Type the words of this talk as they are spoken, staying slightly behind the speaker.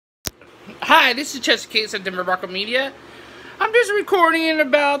Hi, this is Chester Case at Denver Bronco Media. I'm just recording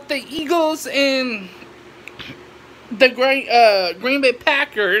about the Eagles and the Green Bay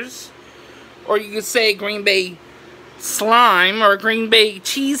Packers, or you could say Green Bay Slime or Green Bay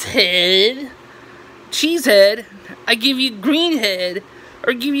Cheesehead. Cheesehead. I give you Greenhead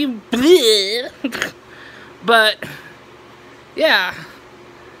or give you bleh. But yeah.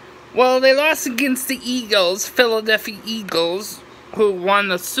 Well, they lost against the Eagles, Philadelphia Eagles, who won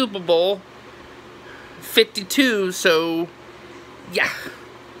the Super Bowl 52, so yeah.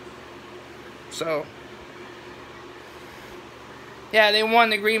 So yeah, they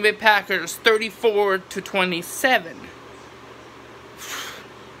won the Green Bay Packers 34-27.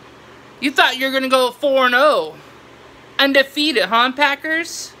 You thought you were gonna go 4-0. Undefeated, huh,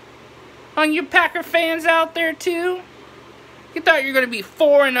 Packers? Huh, you Packer fans out there too? You thought you were gonna be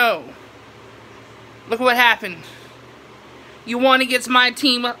 4-0. Look what happened. You won against my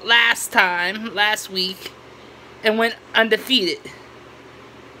team last week, and went undefeated.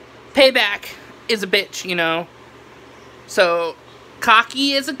 Payback is a bitch, you know. So,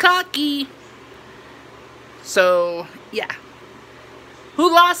 cocky is a cocky. So, yeah.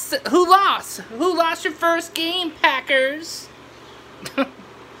 Who lost? Who lost? Who lost your first game, Packers?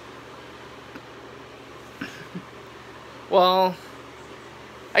 Well,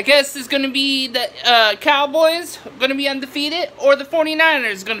 I guess it's going to be the Cowboys going to be undefeated, or the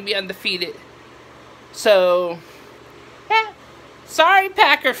 49ers going to be undefeated. So, yeah. Sorry,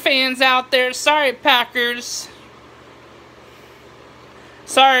 Packer fans out there. Sorry, Packers.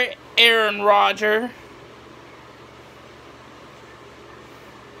 Sorry, Aaron Rodgers.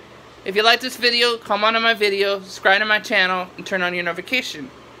 If you like this video, comment on my video, subscribe to my channel, and turn on your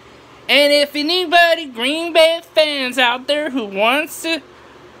notification. And if anybody Green Bay fans out there who wants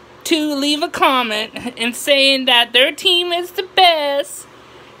to leave a comment and saying that their team is the best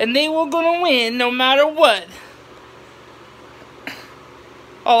and they were gonna win no matter what,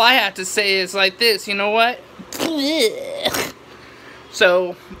 all I have to say is like this, you know what?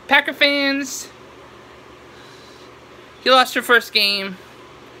 So, Packer fans, you lost your first game.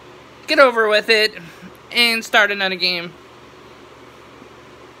 Get over with it and start another game.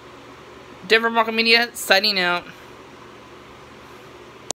 Denver Bronco Media signing out.